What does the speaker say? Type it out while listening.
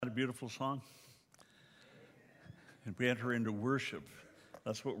a beautiful song? And we enter into worship.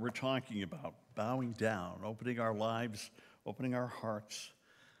 That's what we're talking about. Bowing down, opening our lives, opening our hearts,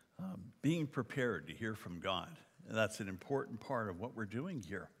 being prepared to hear from God. And that's an important part of what we're doing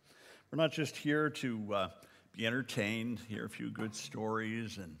here. We're not just here to be entertained, hear a few good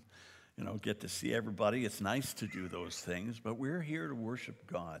stories, and get to see everybody. It's nice to do those things, but we're here to worship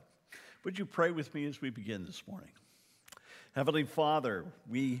God. Would you pray with me as we begin this morning? Heavenly Father,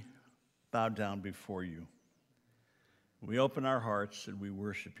 we bow down before you. We open our hearts and we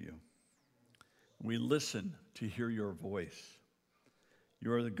worship you. We listen to hear your voice.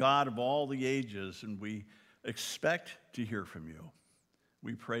 You are the God of all the ages, and we expect to hear from you.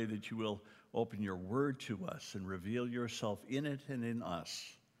 We pray that you will open your word to us and reveal yourself in it and in us.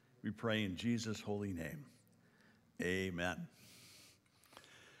 We pray in Jesus' holy name. Amen.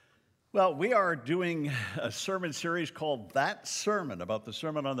 Well, we are doing a sermon series called That Sermon, about the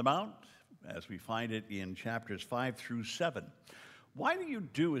Sermon on the Mount, as we find it in chapters 5 through 7. Why do you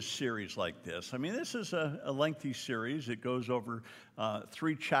do a series like this? I mean, this is a lengthy series. It goes over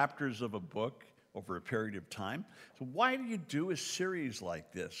 3 chapters of a book over a period of time. So why do you do a series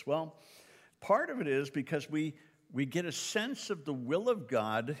like this? Well, part of it is because we get a sense of the will of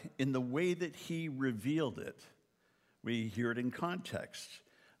God in the way that he revealed it. We hear it in context.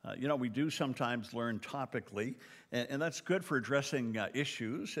 We do sometimes learn topically, and that's good for addressing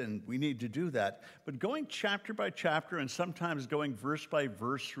issues, and we need to do that. But going chapter by chapter and sometimes going verse by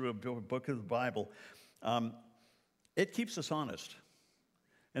verse through a book of the Bible, it keeps us honest.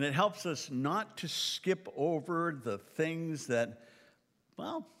 And it helps us not to skip over the things that,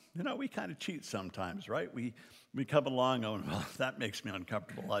 we kind of cheat sometimes, right? We come along going, well, that makes me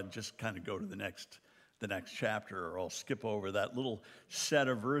uncomfortable. I'd just kind of go to the next chapter, or I'll skip over that little set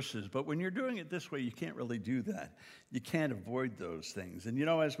of verses. But when you're doing it this way, you can't really do that. You can't avoid those things. And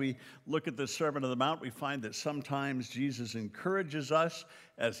as we look at the Sermon on the Mount, we find that sometimes Jesus encourages us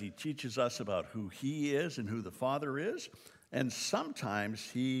as he teaches us about who he is and who the Father is. And sometimes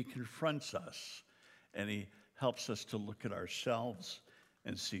he confronts us and he helps us to look at ourselves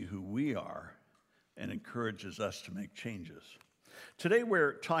and see who we are and encourages us to make changes. Today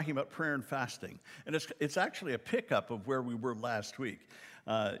we're talking about prayer and fasting, and it's actually a pickup of where we were last week.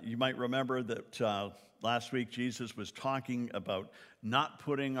 You might remember that last week Jesus was talking about not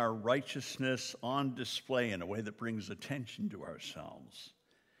putting our righteousness on display in a way that brings attention to ourselves.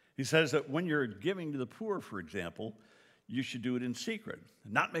 He says that when you're giving to the poor, for example, you should do it in secret,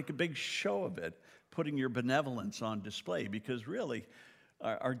 not make a big show of it, putting your benevolence on display, because really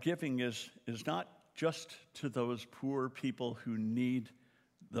our giving is not just to those poor people who need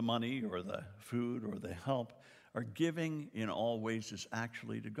the money or the food or the help. Our giving in all ways is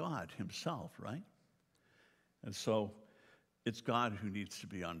actually to God himself, right? And so it's God who needs to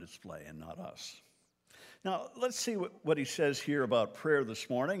be on display and not us. Now, let's see what he says here about prayer this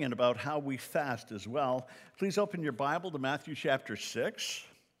morning and about how we fast as well. Please open your Bible to Matthew chapter 6.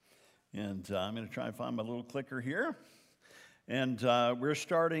 And I'm going to try and find my little clicker here. And we're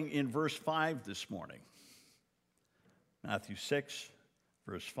starting in verse 5 this morning. Matthew 6,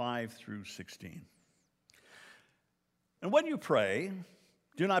 verse 5 through 16. And when you pray,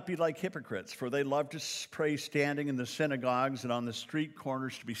 do not be like hypocrites, for they love to pray standing in the synagogues and on the street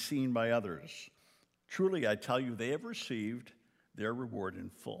corners to be seen by others. Truly, I tell you, they have received their reward in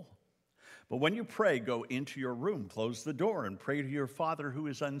full. But when you pray, go into your room, close the door, and pray to your Father who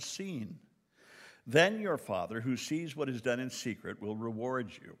is unseen. Then your Father, who sees what is done in secret, will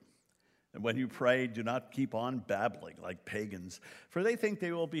reward you. And when you pray, do not keep on babbling like pagans, for they think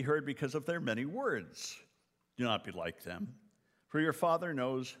they will be heard because of their many words. Do not be like them, for your Father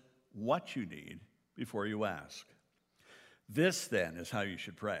knows what you need before you ask. This, then, is how you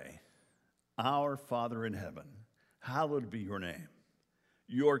should pray. Our Father in heaven, hallowed be your name.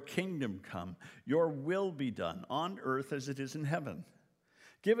 Your kingdom come, your will be done on earth as it is in heaven.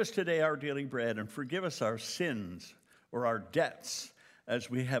 Give us today our daily bread, and forgive us our sins or our debts, as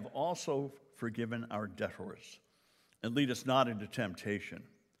we have also forgiven our debtors. And lead us not into temptation,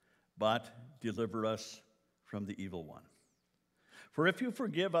 but deliver us from the evil one. For if you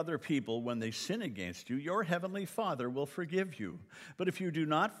forgive other people when they sin against you, your heavenly Father will forgive you. But if you do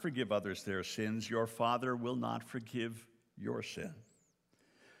not forgive others their sins, your Father will not forgive your sin.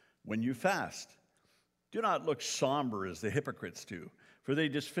 When you fast, do not look somber as the hypocrites do, for they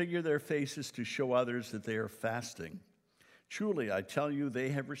disfigure their faces to show others that they are fasting. Truly, I tell you, they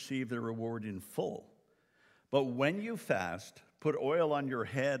have received their reward in full. But when you fast, put oil on your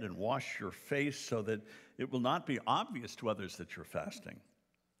head and wash your face, so that it will not be obvious to others that you're fasting,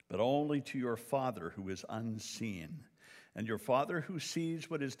 but only to your Father who is unseen. and your Father who sees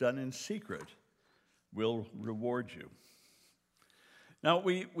what is done in secret will reward you. Now,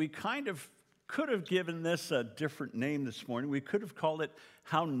 we kind of could have given this a different name this morning. We could have called it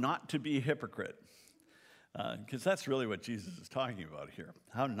How Not to Be a Hypocrite, because that's really what Jesus is talking about here,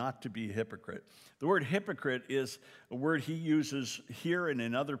 how not to be a hypocrite. The word hypocrite is a word he uses here and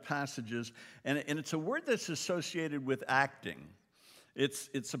in other passages, and it's a word that's associated with acting.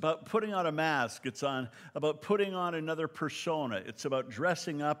 It's about putting on a mask. It's about putting on another persona. It's about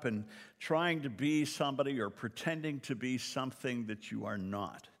dressing up and trying to be somebody or pretending to be something that you are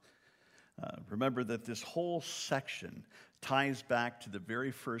not. Remember that this whole section ties back to the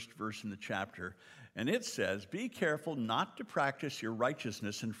very first verse in the chapter, and it says, "Be careful not to practice your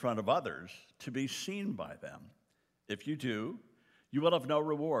righteousness in front of others to be seen by them. If you do, you will have no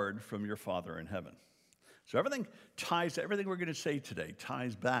reward from your Father in heaven." So everything we're going to say today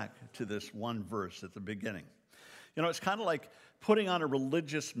ties back to this one verse at the beginning. You know, it's kind of like putting on a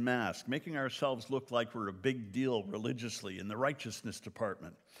religious mask, making ourselves look like we're a big deal religiously in the righteousness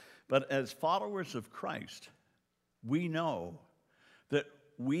department. But as followers of Christ, we know that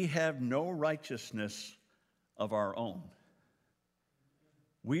we have no righteousness of our own.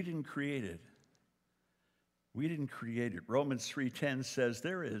 We didn't create it. We didn't create it. Romans 3:10 says,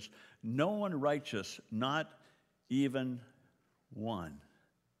 "There is no one righteous, not even one,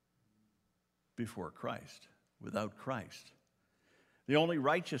 before Christ, without Christ." The only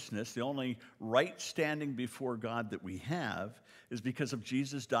righteousness, the only right standing before God that we have is because of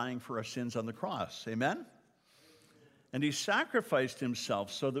Jesus dying for our sins on the cross. Amen? And he sacrificed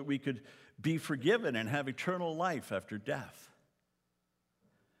himself so that we could be forgiven and have eternal life after death.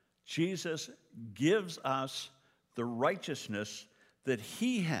 Jesus gives us the righteousness that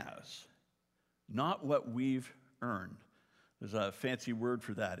he has, not what we've earned. There's a fancy word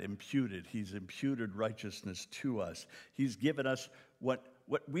for that, imputed. He's imputed righteousness to us. He's given us what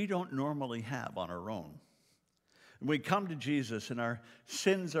we don't normally have on our own. And we come to Jesus and our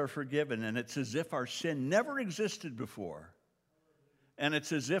sins are forgiven, and it's as if our sin never existed before. And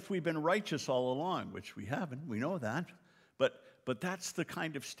it's as if we've been righteous all along, which we haven't. We know that. But that's the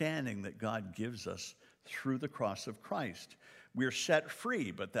kind of standing that God gives us through the cross of Christ. We're set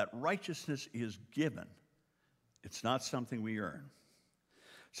free, but that righteousness is given. It's not something we earn.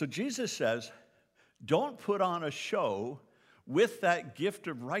 So Jesus says, don't put on a show with that gift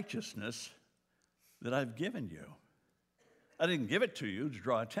of righteousness that I've given you. I didn't give it to you to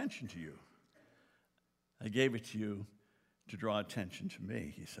draw attention to you. I gave it to you to draw attention to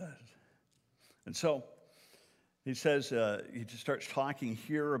me, he says. And so he says, he just starts talking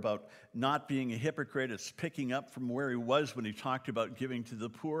here about not being a hypocrite. It's picking up from where he was when he talked about giving to the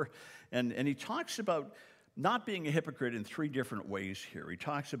poor. And he talks about not being a hypocrite in three different ways here. He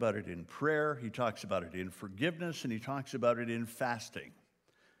talks about it in prayer, he talks about it in forgiveness, and he talks about it in fasting.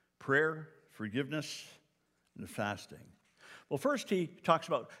 Prayer, forgiveness, and fasting. Well, first he talks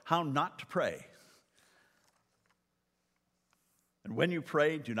about how not to pray. And when you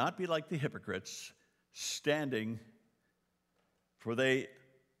pray, do not be like the hypocrites, standing, for they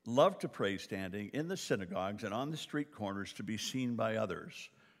love to pray standing in the synagogues and on the street corners to be seen by others.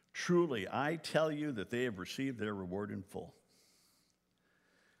 Truly, I tell you that they have received their reward in full.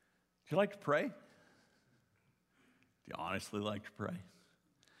 Do you like to pray? Do you honestly like to pray?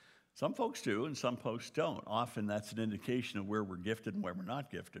 Some folks do, and some folks don't. Often that's an indication of where we're gifted and where we're not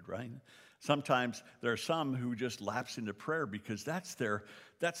gifted, right? Sometimes there are some who just lapse into prayer because that's their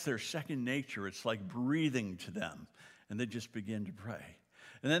second nature. It's like breathing to them, and they just begin to pray.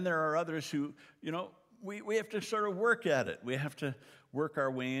 And then there are others who, we have to sort of work at it. We have to work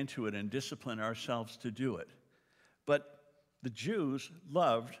our way into it and discipline ourselves to do it. But the Jews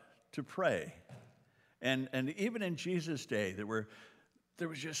loved to pray. And even in Jesus' day, there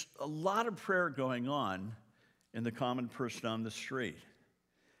was just a lot of prayer going on in the common person on the street.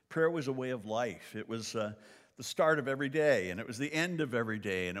 Prayer was a way of life. It was the start of every day, and it was the end of every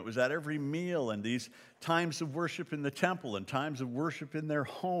day, and it was at every meal, and these times of worship in the temple and times of worship in their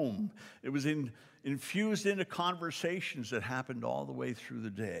home. It was infused into conversations that happened all the way through the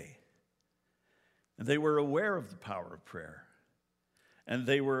day. And they were aware of the power of prayer. And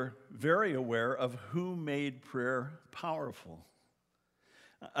they were very aware of who made prayer powerful.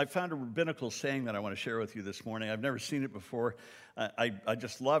 I found a rabbinical saying that I want to share with you this morning. I've never seen it before. I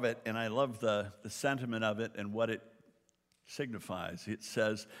just love it, and I love the sentiment of it and what it signifies. It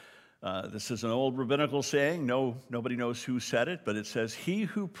says, this is an old rabbinical saying. Nobody knows who said it, but it says, "He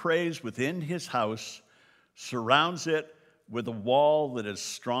who prays within his house surrounds it with a wall that is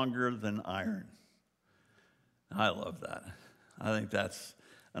stronger than iron." I love that. I think that's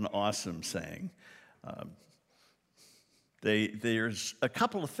an awesome saying. There's a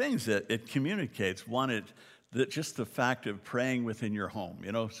couple of things that it communicates. One, that just the fact of praying within your home,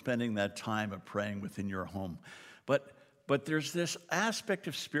 spending that time of praying within your home. But there's this aspect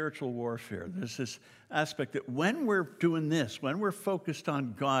of spiritual warfare. There's this aspect that when we're doing this, when we're focused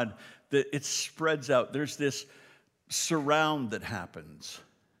on God, that it spreads out. There's this surround that happens.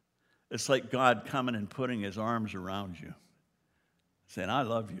 It's like God coming and putting his arms around you, saying, I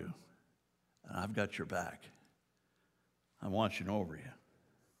love you, and I've got your back. I'm watching over you.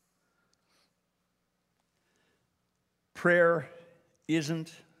 Prayer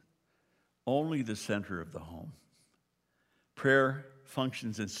isn't only the center of the home. Prayer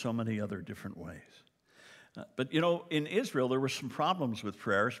functions in so many other different ways. But in Israel, there were some problems with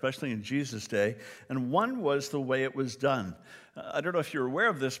prayer, especially in Jesus' day, and one was the way it was done. I don't know if you're aware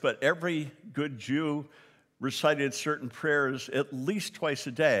of this, but every good Jew recited certain prayers at least twice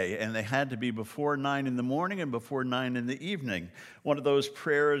a day, and they had to be before 9 in the morning and before 9 in the evening. One of those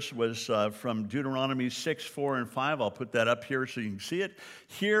prayers was from Deuteronomy 6, 4, and 5. I'll put that up here so you can see it.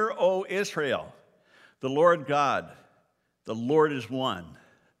 Hear, O Israel, the Lord God, the Lord is one.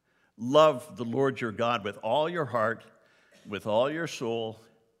 Love the Lord your God with all your heart, with all your soul,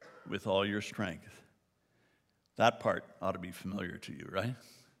 with all your strength. That part ought to be familiar to you, right?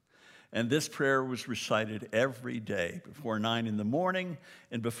 And this prayer was recited every day before 9 in the morning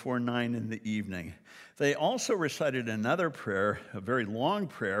and before 9 in the evening. They also recited another prayer, a very long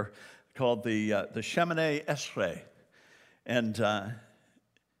prayer, called the Shemoneh Esrei. And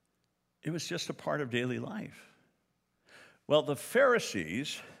it was just a part of daily life. Well, the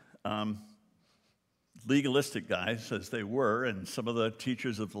Pharisees, legalistic guys as they were, and some of the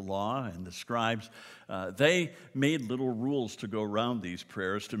teachers of the law and the scribes, they made little rules to go around these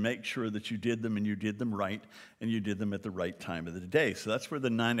prayers to make sure that you did them and you did them right and you did them at the right time of the day. So that's where the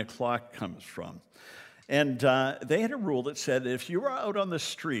 9 o'clock comes from. And they had a rule that said that if you were out on the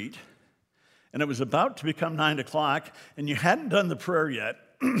street and it was about to become 9 o'clock and you hadn't done the prayer yet,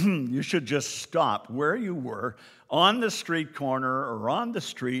 you should just stop where you were on the street corner or on the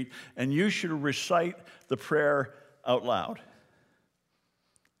street, and you should recite the prayer out loud.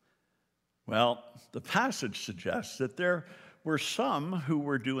 Well, the passage suggests that there were some who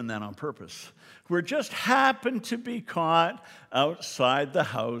were doing that on purpose, who just happened to be caught outside the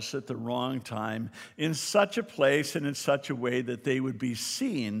house at the wrong time in such a place and in such a way that they would be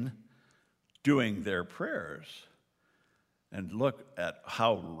seen doing their prayers. And look at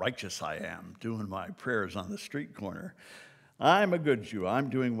how righteous I am doing my prayers on the street corner. I'm a good Jew. I'm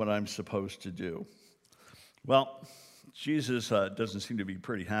doing what I'm supposed to do. Well, Jesus doesn't seem to be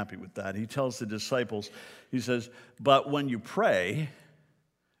pretty happy with that. He tells the disciples, he says, but when you pray,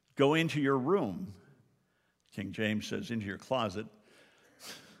 go into your room. King James says, into your closet.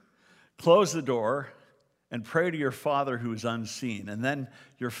 Close the door and pray to your Father who is unseen. And then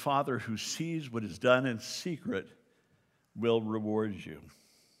your Father who sees what is done in secret will reward you.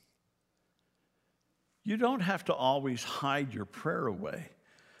 You don't have to always hide your prayer away,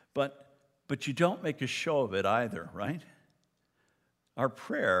 but you don't make a show of it either, right? Our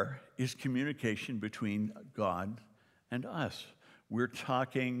prayer is communication between God and us. We're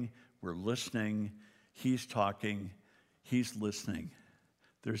talking, we're listening, He's talking, He's listening.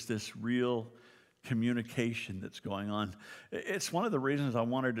 There's this real communication that's going on. It's one of the reasons I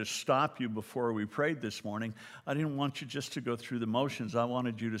wanted to stop you before we prayed this morning. I didn't want you just to go through the motions. I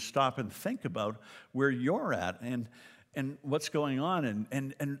wanted you to stop and think about where you're at and what's going on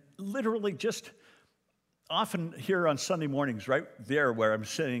and literally just often here on Sunday mornings, right there where I'm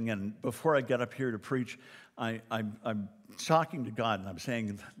sitting, and before I get up here to preach, I'm talking to God and I'm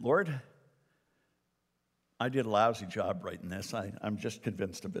saying, Lord, I did a lousy job writing this. I'm just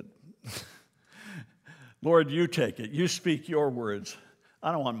convinced of it. Lord, you take it. You speak your words.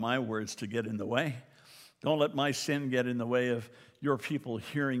 I don't want my words to get in the way. Don't let my sin get in the way of your people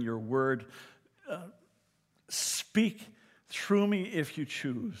hearing your word. Speak through me if you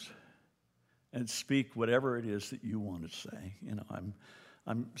choose, and speak whatever it is that you want to say.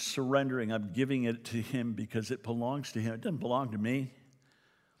 I'm surrendering. I'm giving it to Him because it belongs to Him. It doesn't belong to me.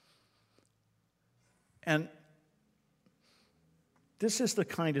 And this is the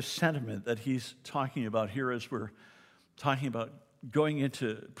kind of sentiment that he's talking about here as we're talking about going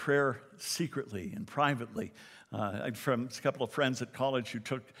into prayer secretly and privately. From a couple of friends at college who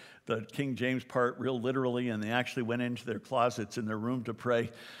took the King James part real literally, and they actually went into their closets in their room to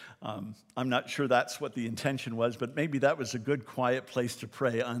pray. I'm not sure that's what the intention was, but maybe that was a good, quiet place to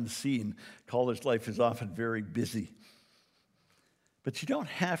pray unseen. College life is often very busy. But you don't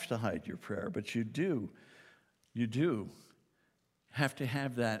have to hide your prayer, but you do have to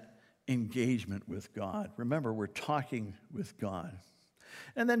have that engagement with God. Remember, we're talking with God.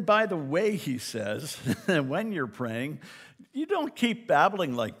 And then, by the way, he says, when you're praying, you don't keep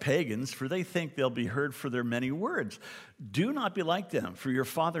babbling like pagans, for they think they'll be heard for their many words. Do not be like them, for your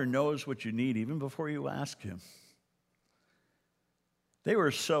Father knows what you need even before you ask him. They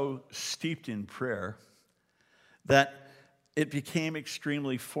were so steeped in prayer that it became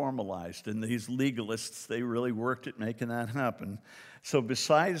extremely formalized, and these legalists, they really worked at making that happen. So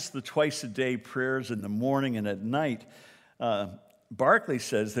besides the twice-a-day prayers in the morning and at night, Barclay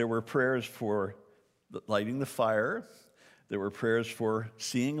says there were prayers for lighting the fire, there were prayers for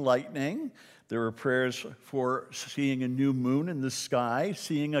seeing lightning, there were prayers for seeing a new moon in the sky,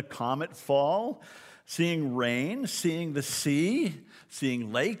 seeing a comet fall, seeing rain, seeing the sea,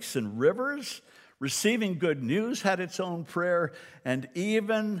 seeing lakes and rivers. Receiving good news had its own prayer, and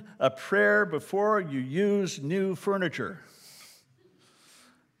even a prayer before you use new furniture.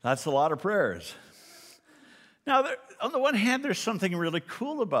 That's a lot of prayers. Now, on the one hand, there's something really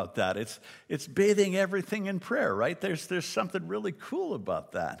cool about that. It's bathing everything in prayer, right? There's something really cool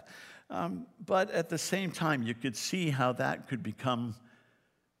about that. But at the same time, you could see how that could become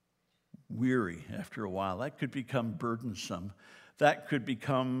weary after a while. That could become burdensome. That could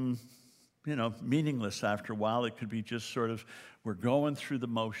become meaningless after a while. It could be just sort of, we're going through the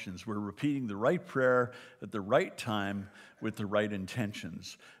motions. We're repeating the right prayer at the right time with the right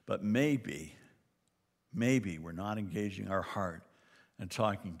intentions. But maybe we're not engaging our heart and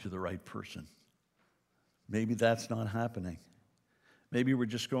talking to the right person. Maybe that's not happening. Maybe we're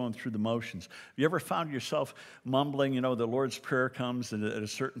just going through the motions. Have you ever found yourself mumbling, the Lord's Prayer comes at a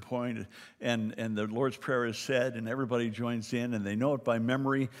certain point, and the Lord's Prayer is said, and everybody joins in, and they know it by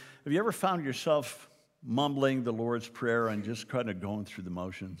memory. Have you ever found yourself mumbling the Lord's Prayer and just kind of going through the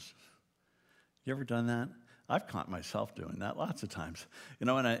motions? You ever done that? I've caught myself doing that lots of times.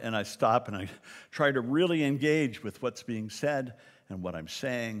 And I stop and I try to really engage with what's being said and what I'm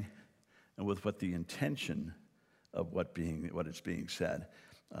saying and with what the intention of what is being said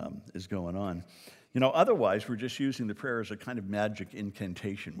is going on. Otherwise, we're just using the prayer as a kind of magic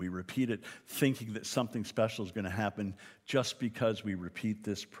incantation. We repeat it thinking that something special is going to happen just because we repeat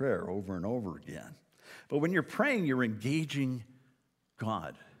this prayer over and over again. But when you're praying, you're engaging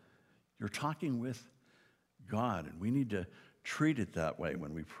God. You're talking with God, and we need to treat it that way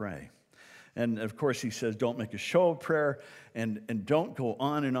when we pray. And of course, he says, don't make a show of prayer, and don't go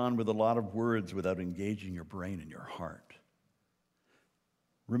on and on with a lot of words without engaging your brain and your heart.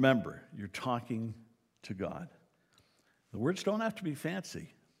 Remember, you're talking to God. The words don't have to be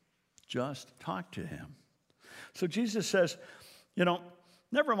fancy. Just talk to him. So Jesus says,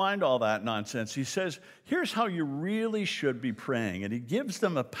 never mind all that nonsense. He says, here's how you really should be praying. And he gives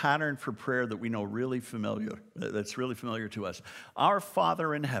them a pattern for prayer that we know that's really familiar to us. Our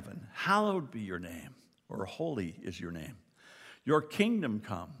Father in heaven, hallowed be your name, or holy is your name. Your kingdom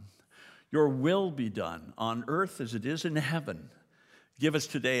come, your will be done on earth as it is in heaven. Give us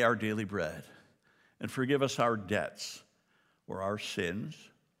today our daily bread, and forgive us our debts, or our sins,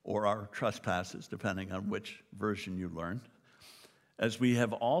 or our trespasses, depending on which version you learn, as we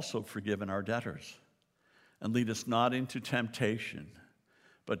have also forgiven our debtors. And lead us not into temptation,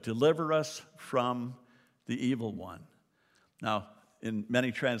 but deliver us from the evil one. Now, in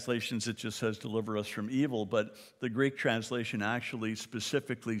many translations, it just says deliver us from evil, but the Greek translation actually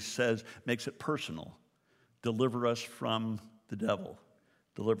specifically makes it personal. Deliver us from the devil.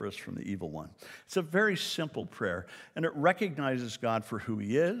 Deliver us from the evil one. It's a very simple prayer, and it recognizes God for who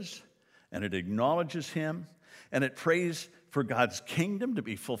he is, and it acknowledges him, and it prays for God's kingdom to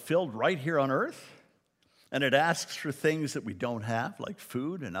be fulfilled right here on earth. And it asks for things that we don't have, like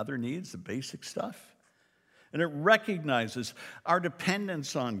food and other needs, the basic stuff. And it recognizes our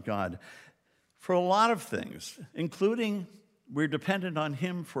dependence on God for a lot of things, including we're dependent on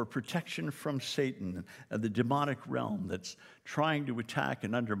him for protection from Satan and the demonic realm that's trying to attack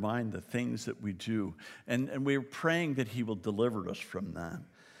and undermine the things that we do. And we're praying that he will deliver us from that.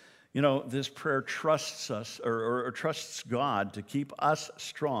 This prayer trusts us or trusts God to keep us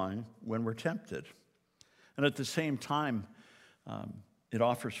strong when we're tempted. And at the same time, it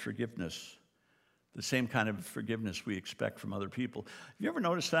offers forgiveness, the same kind of forgiveness we expect from other people. Have you ever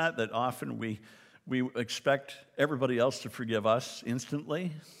noticed that often we expect everybody else to forgive us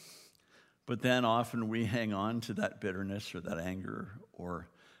instantly, but then often we hang on to that bitterness or that anger or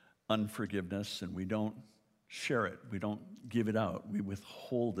unforgiveness, and we don't share it. We don't give it out. We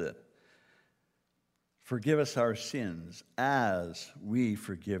withhold it. Forgive us our sins as we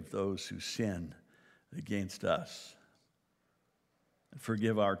forgive those who sin against us. And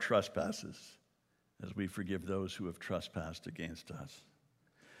forgive our trespasses as we forgive those who have trespassed against us.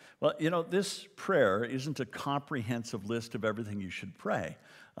 Well, this prayer isn't a comprehensive list of everything you should pray.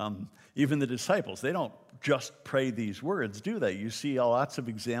 Even the disciples, they don't just pray these words, do they? You see lots of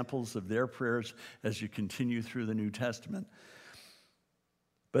examples of their prayers as you continue through the New Testament.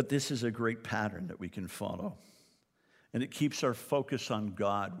 But this is a great pattern that we can follow. And it keeps our focus on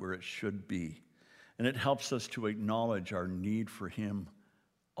God where it should be. And it helps us to acknowledge our need for Him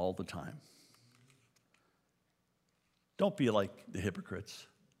all the time. Don't be like the hypocrites.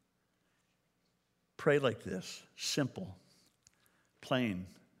 Pray like this, simple, plain,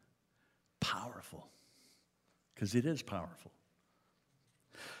 powerful, because it is powerful.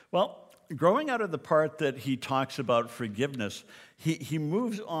 Well, growing out of the part that he talks about forgiveness, he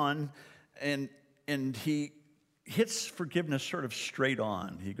moves on and he hits forgiveness sort of straight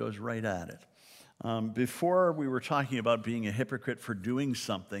on. He goes right at it. Before we were talking about being a hypocrite for doing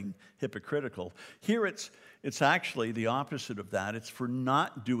something hypocritical. Here it's actually the opposite of that. It's for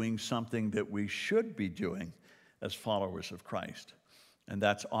not doing something that we should be doing as followers of Christ, and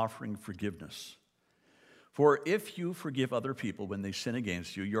that's offering forgiveness. For if you forgive other people when they sin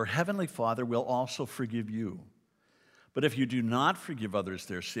against you, your heavenly Father will also forgive you. But if you do not forgive others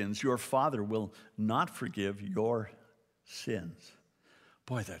their sins, your Father will not forgive your sins.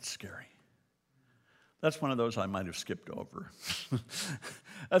 Boy, that's scary. That's one of those I might have skipped over.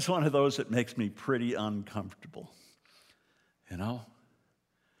 That's one of those that makes me pretty uncomfortable. What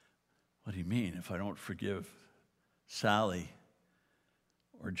do you mean if I don't forgive Sally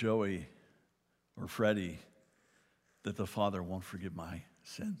or Joey or Freddie that the Father won't forgive my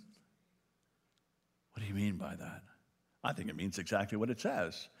sin? What do you mean by that? I think it means exactly what it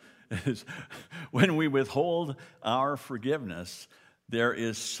says. Is when we withhold our forgiveness, there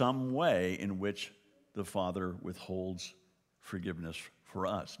is some way in which the Father withholds forgiveness for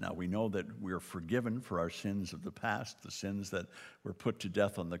us. Now, we know that we're forgiven for our sins of the past, the sins that were put to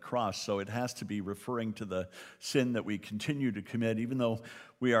death on the cross, so it has to be referring to the sin that we continue to commit. Even though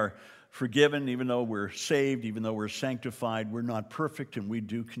we are forgiven, even though we're saved, even though we're sanctified, we're not perfect, and we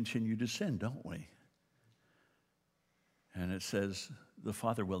do continue to sin, don't we? And it says the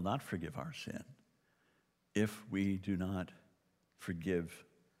Father will not forgive our sin if we do not forgive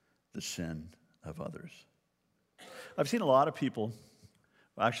the sin of others. I've seen a lot of people,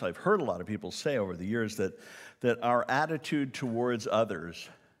 actually I've heard a lot of people say over the years that our attitude towards others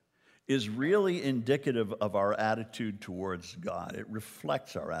is really indicative of our attitude towards God. It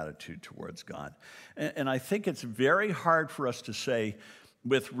reflects our attitude towards God. And I think it's very hard for us to say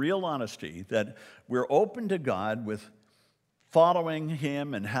with real honesty that we're open to God with following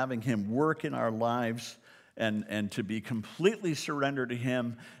Him and having Him work in our lives and to be completely surrendered to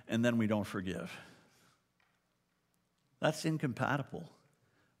Him, and then we don't forgive. That's incompatible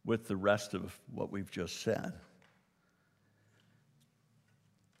with the rest of what we've just said.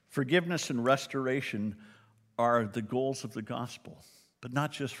 Forgiveness and restoration are the goals of the gospel, but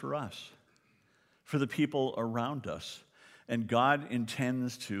not just for us, for the people around us. And God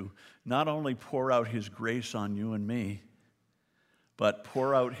intends to not only pour out His grace on you and me, but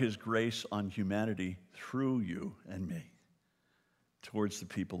pour out His grace on humanity through you and me towards the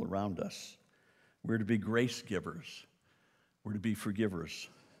people around us. We're to be grace givers. We're to be forgivers.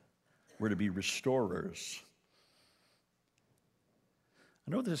 We're to be restorers.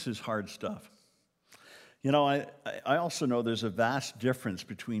 I know this is hard stuff. I also know there's a vast difference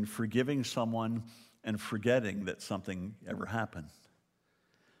between forgiving someone and forgetting that something ever happened.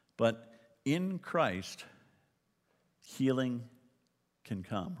 But in Christ, healing can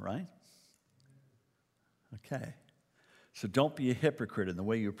come, right? Okay. So don't be a hypocrite in the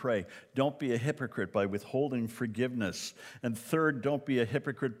way you pray. Don't be a hypocrite by withholding forgiveness. And third, don't be a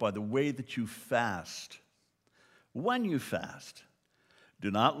hypocrite by the way that you fast. When you fast, do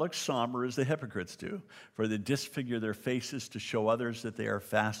not look somber as the hypocrites do, for they disfigure their faces to show others that they are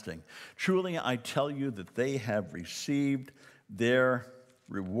fasting. Truly, I tell you that they have received their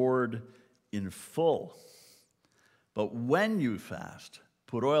reward in full. But when you fast,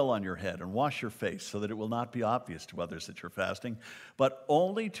 put oil on your head and wash your face so that it will not be obvious to others that you're fasting, but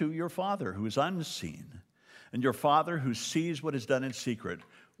only to your Father who is unseen. And your Father who sees what is done in secret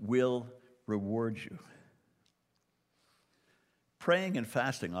will reward you. Praying and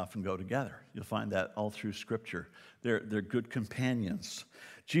fasting often go together. You'll find that all through Scripture. They're good companions.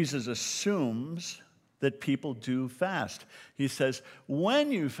 Jesus assumes that people do fast. He says,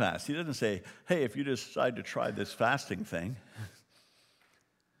 when you fast. He doesn't say, hey, if you decide to try this fasting thing,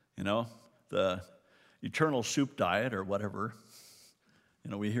 the eternal soup diet or whatever.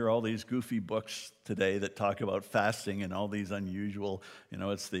 We hear all these goofy books today that talk about fasting and all these unusual,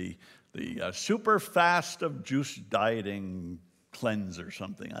 it's the super fast of juice dieting cleanse or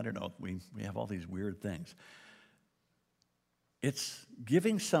something. I don't know. We have all these weird things. It's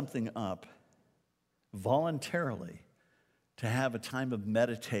giving something up voluntarily to have a time of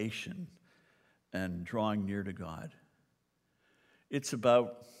meditation and drawing near to God. It's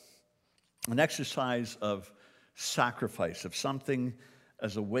about an exercise of sacrifice, of something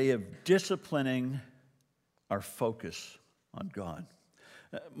as a way of disciplining our focus on God.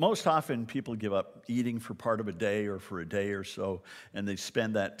 Most often people give up eating for part of a day or for a day or so, and they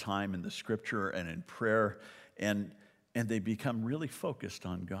spend that time in the scripture and in prayer, and they become really focused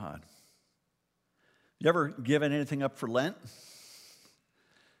on God. You ever given anything up for Lent?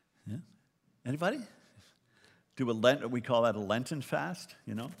 Yeah? Anybody? Do a Lent, we call that a Lenten fast,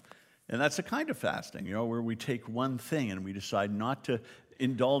 And that's a kind of fasting, where we take one thing and we decide not to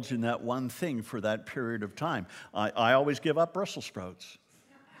indulge in that one thing for that period of time. I always give up Brussels sprouts.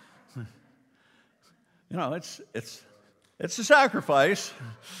 It's a sacrifice.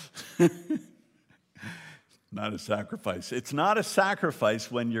 Not a sacrifice. It's not a sacrifice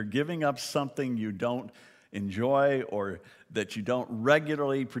when you're giving up something you don't enjoy or that you don't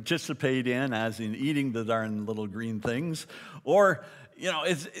regularly participate in, as in eating the darn little green things, or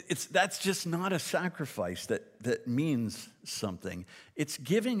that's just not a sacrifice that means something. It's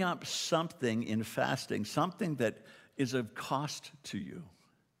giving up something in fasting, something that is of cost to you.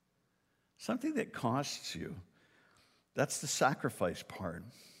 Something that costs you. That's the sacrifice part.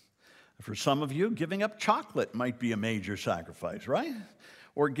 For some of you, giving up chocolate might be a major sacrifice, right?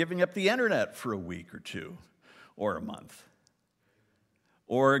 Or giving up the internet for a week or two or a month.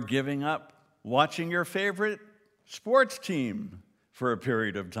 Or giving up watching your favorite sports team for a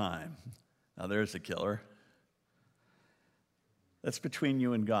period of time. Now there's a killer. That's between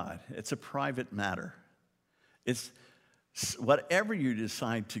you and God. It's a private matter. It's whatever you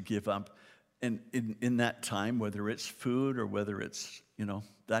decide to give up in that time, whether it's food or whether it's,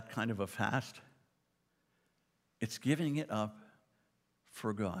 that kind of a fast, it's giving it up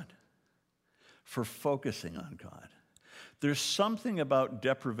for God, for focusing on God. There's something about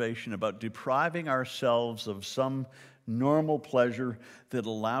deprivation, about depriving ourselves of some normal pleasure that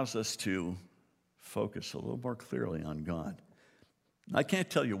allows us to focus a little more clearly on God. I can't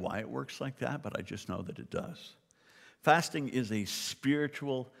tell you why it works like that, but I just know that it does. Fasting is a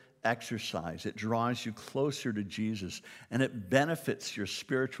spiritual exercise. It draws you closer to Jesus, and it benefits your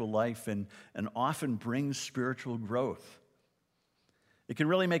spiritual life and often brings spiritual growth. It can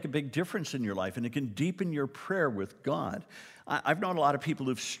really make a big difference in your life, and it can deepen your prayer with God. I've known a lot of people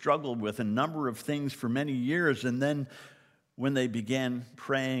who've struggled with a number of things for many years, and then when they began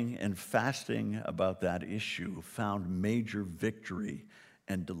praying and fasting about that issue, found major victory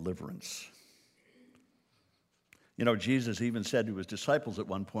and deliverance. Jesus even said to his disciples at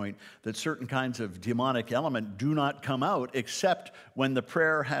one point that certain kinds of demonic element do not come out except when the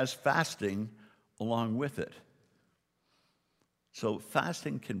prayer has fasting along with it. So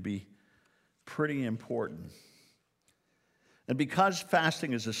fasting can be pretty important. And because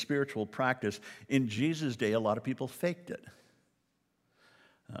fasting is a spiritual practice, in Jesus' day, a lot of people faked it.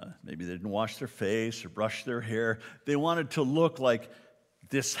 Maybe they didn't wash their face or brush their hair. They wanted to look like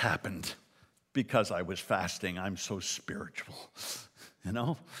this happened because I was fasting. I'm so spiritual,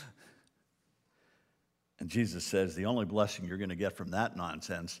 And Jesus says the only blessing you're going to get from that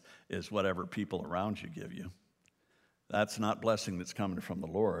nonsense is whatever people around you give you. That's not blessing that's coming from the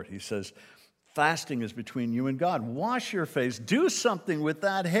Lord. He says, fasting is between you and God. Wash your face. Do something with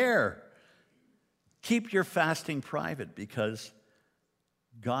that hair. Keep your fasting private because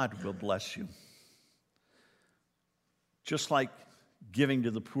God will bless you. Just like giving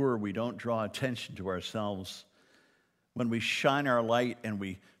to the poor, we don't draw attention to ourselves. When we shine our light and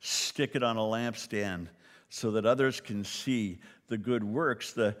we stick it on a lampstand so that others can see the good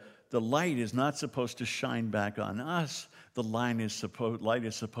works, the light is not supposed to shine back on us. The light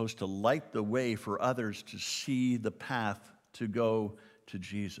is supposed to light the way for others to see the path to go to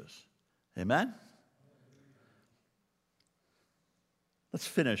Jesus. Amen? Let's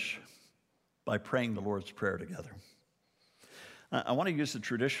finish by praying the Lord's Prayer together. I want to use the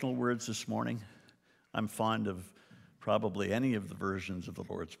traditional words this morning. I'm fond of probably any of the versions of the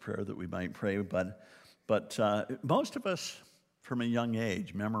Lord's Prayer that we might pray, but most of us from a young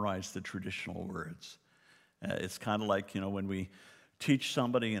age memorize the traditional words. It's kind of like, when we teach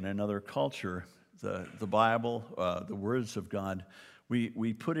somebody in another culture the Bible, the words of God,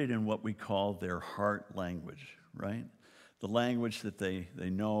 we put it in what we call their heart language, right? The language that they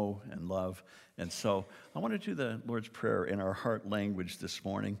know and love. And so I want to do the Lord's Prayer in our heart language this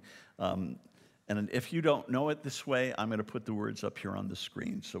morning. And if you don't know it this way, I'm going to put the words up here on the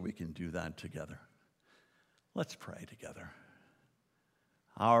screen so we can do that together. Let's pray together.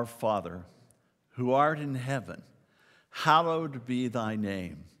 Our Father, who art in heaven, hallowed be thy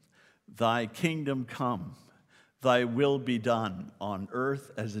name. Thy kingdom come, thy will be done on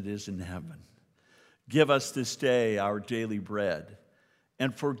earth as it is in heaven. Give us this day our daily bread,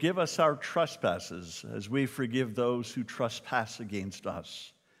 and forgive us our trespasses as we forgive those who trespass against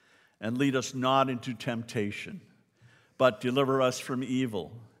us. And lead us not into temptation, but deliver us from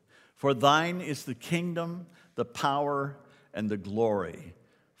evil. For thine is the kingdom, the power, and the glory,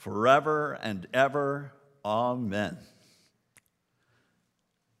 forever and ever. Amen.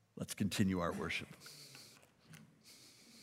 Let's continue our worship.